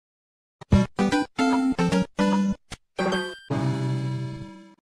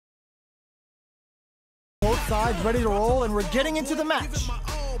sides ready to roll, and we're getting into the match.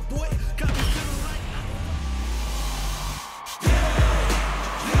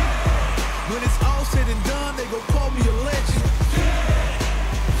 When it's all said and done, they gon' call me a legend.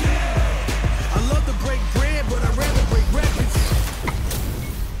 I love to break bread, but I'd rather break records.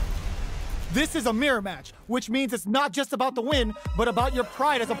 This is a mirror match, which means it's not just about the win, but about your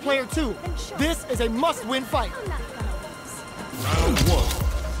pride as a player too. This is a must-win fight. Round one.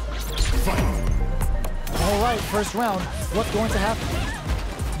 Fight. All right, first round. What's going to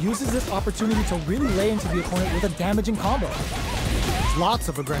happen? Uses this opportunity to really lay into the opponent with a damaging combo. Lots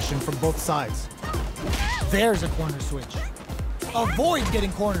of aggression from both sides. There's a corner switch. Avoids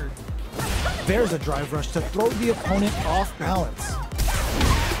getting cornered. There's a drive rush to throw the opponent off balance.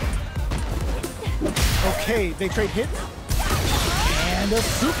 Okay, they trade hits. And a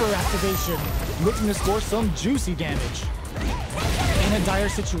super activation, looking to score some juicy damage. In a dire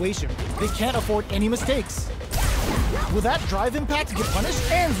situation, they can't afford any mistakes. Will that drive impact get punished?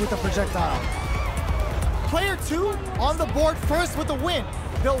 Ends with a projectile. Player 2 on the board first with the win.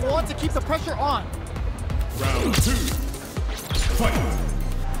 They'll want to keep the pressure on. Round 2. Fight.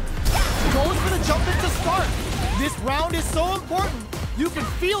 Goes for the jump in to start. This round is so important. You can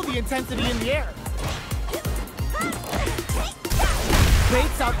feel the intensity in the air.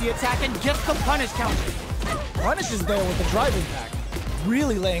 Baits out the attack and gets the punish counter. Punish is there with the drive impact.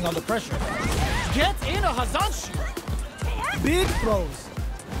 Really laying on the pressure. Gets in a Hazanshi. Big throws.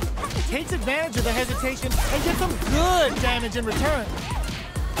 Takes advantage of the hesitation and gets some good damage in return.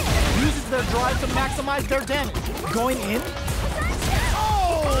 Uses their drive to maximize their damage. Going in.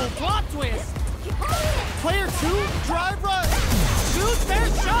 Oh, plot twist. Player 2, drive rush. Shoots their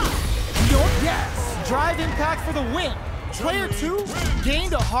shot. Yes, drive impact for the win. Player 2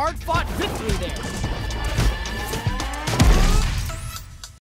 gained a hard-fought victory there.